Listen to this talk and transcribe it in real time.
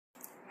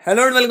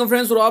Hello and welcome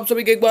friends, और आप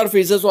सभी का एक बार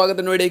फिर से स्वागत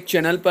है नोएडा एक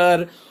चैनल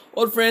पर।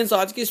 और फ्रेंड्स,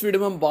 आज की इस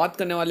वीडियो में हम बात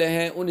करने वाले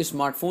हैं उन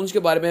स्मार्टफोन्स के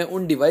बारे में,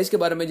 उन डिवाइस के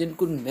बारे में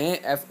जिनको नए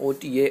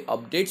FOTA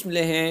अपडेट्स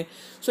मिले हैं।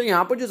 सो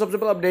यहाँ पर जो सबसे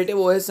पहला अपडेट है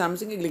वो है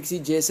सैमसंग के गैलेक्सी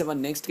J7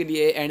 नेक्स्ट के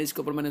लिए। एंड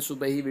इसके ऊपर मैंने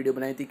सुबह ही वीडियो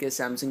बनाई थी कि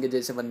सैमसंग के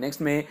J7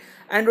 नेक्स्ट में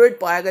एंड्रॉइड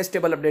पाया का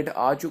स्टेबल अपडेट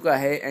आ चुका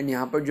है। एंड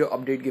यहाँ पर जो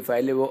अपडेट की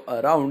फाइल है वो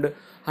अराउंड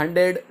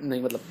 100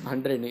 नहीं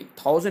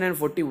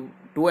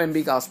 1042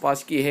 MB के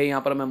आसपास की है।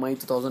 यहाँ पर मैं मई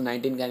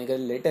 2019 का यानी कि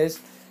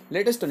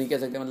लेटेस्ट तो नहीं कह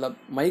सकते, मतलब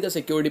मई का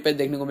सिक्योरिटी पैच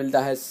देखने को मिलता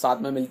है।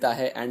 साथ में मिलता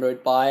है एंड्रॉइड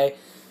पाई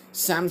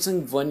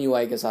सैमसंग वन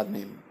UI के साथ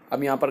में।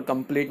 अब यहाँ पर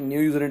कंप्लीट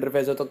न्यू यूज़र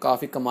इंटरफेस है, तो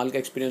काफ़ी कमाल का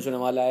एक्सपीरियंस होने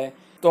वाला है।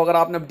 तो अगर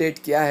आपने अपडेट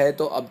किया है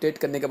तो अपडेट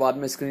करने के बाद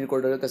में स्क्रीन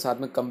रिकॉर्डर के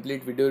साथ में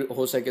कंप्लीट वीडियो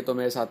हो सके तो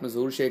मेरे साथ में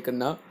ज़रूर शेयर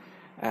करना।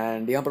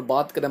 एंड यहाँ पर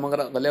बात करें अगर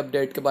अगले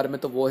अपडेट के बारे में,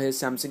 तो वो है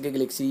सैमसंग के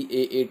गैलेक्सी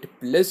A8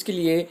 प्लस के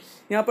लिए।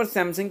 यहाँ पर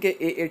सैमसंग के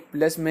A8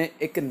 प्लस में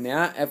एक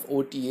नया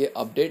FOTA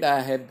अपडेट आया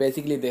है।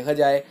 बेसिकली देखा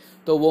जाए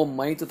तो वो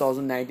मई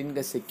 2019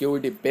 का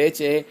सिक्योरिटी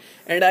पैच है।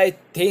 एंड आई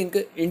थिंक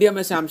इंडिया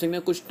में सैमसंग ने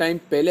कुछ टाइम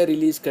पहले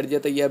रिलीज़ कर दिया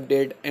था ये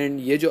अपडेट। एंड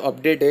ये जो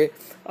अपडेट है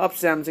अब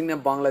सैमसंग ने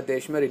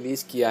बांग्लादेश में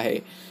रिलीज़ किया है।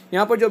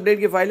 यहाँ पर जो अपडेट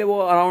की फाइल है वो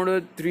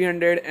अराउंड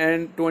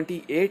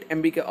 328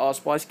 MB के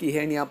आसपास की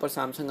है। यहाँ पर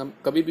सैमसंग हम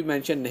कभी भी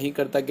मेंशन नहीं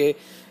करता कि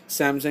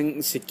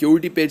सैमसंग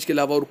सिक्योरिटी पेज के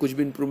अलावा और कुछ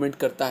भी इंप्रूवमेंट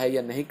करता है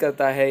या नहीं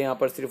करता है। यहाँ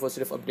पर सिर्फ और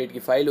सिर्फ अपडेट की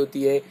फाइल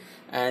होती है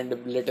एंड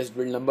लेटेस्ट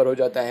बिल्ड नंबर हो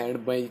जाता है एंड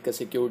मई का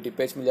सिक्योरिटी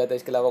पेज मिल जाता है।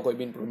 इसके अलावा कोई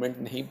भी इंप्रूवमेंट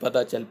नहीं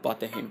पता चल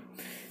पाते हैं।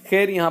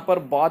 खैर, यहाँ पर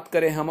बात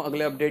करें हम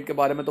अगले अपडेट के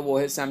बारे में, तो वो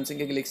है सैमसंग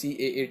के गैलेक्सी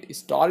A8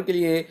 स्टार के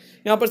लिए।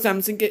 यहाँ पर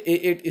सैमसंग के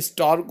A8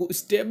 स्टार को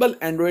स्टेबल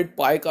एंड्रॉयड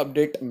पाई का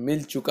अपडेट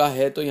मिल चुका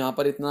है, तो यहाँ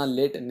पर इतना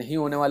लेट नहीं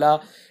होने वाला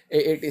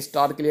A8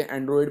 स्टार के लिए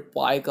एंड्रॉयड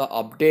पाई का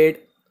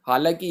अपडेट।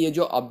 हालांकि ये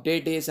जो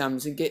अपडेट है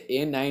सैमसंग के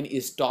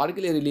A9 स्टार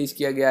के लिए रिलीज़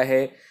किया गया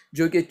है,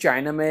 जो कि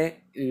चाइना में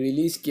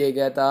रिलीज़ किया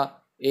गया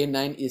था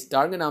A9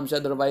 स्टार के नाम से।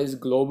 अदरवाइज़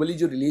ग्लोबली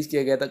जो रिलीज़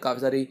किया गया था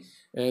काफ़ी सारी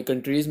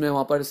कंट्रीज़ में,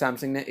 वहाँ पर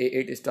सैमसंग ने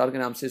A8 स्टार के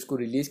नाम से इसको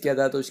रिलीज़ किया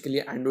था। तो इसके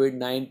लिए एंड्रॉयड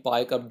 9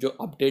 पाई का जो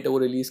अपडेट है वो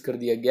रिलीज़ कर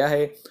दिया गया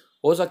है।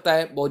 हो सकता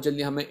है बहुत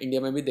जल्दी हमें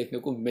इंडिया में भी देखने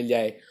को मिल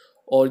जाए,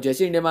 और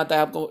जैसे इंडिया में आता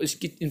है आपको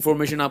इसकी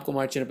इन्फॉर्मेशन आपको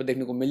हमारे चैनल पर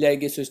देखने को मिल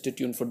जाएगी। So stay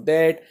tune for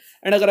that.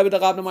 And अगर अभी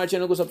तक आपने हमारे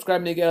चैनल को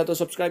सब्सक्राइब नहीं किया तो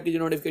सब्सक्राइब कीजिए,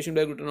 नोटिफिकेशन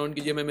बेल बटन ऑन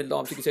कीजिए। मैं मिलता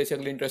हूँ आपसे किसी ऐसे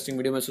अगले इंटरेस्टिंग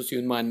वीडियो में। सो सी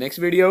you in my next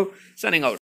video, signing out.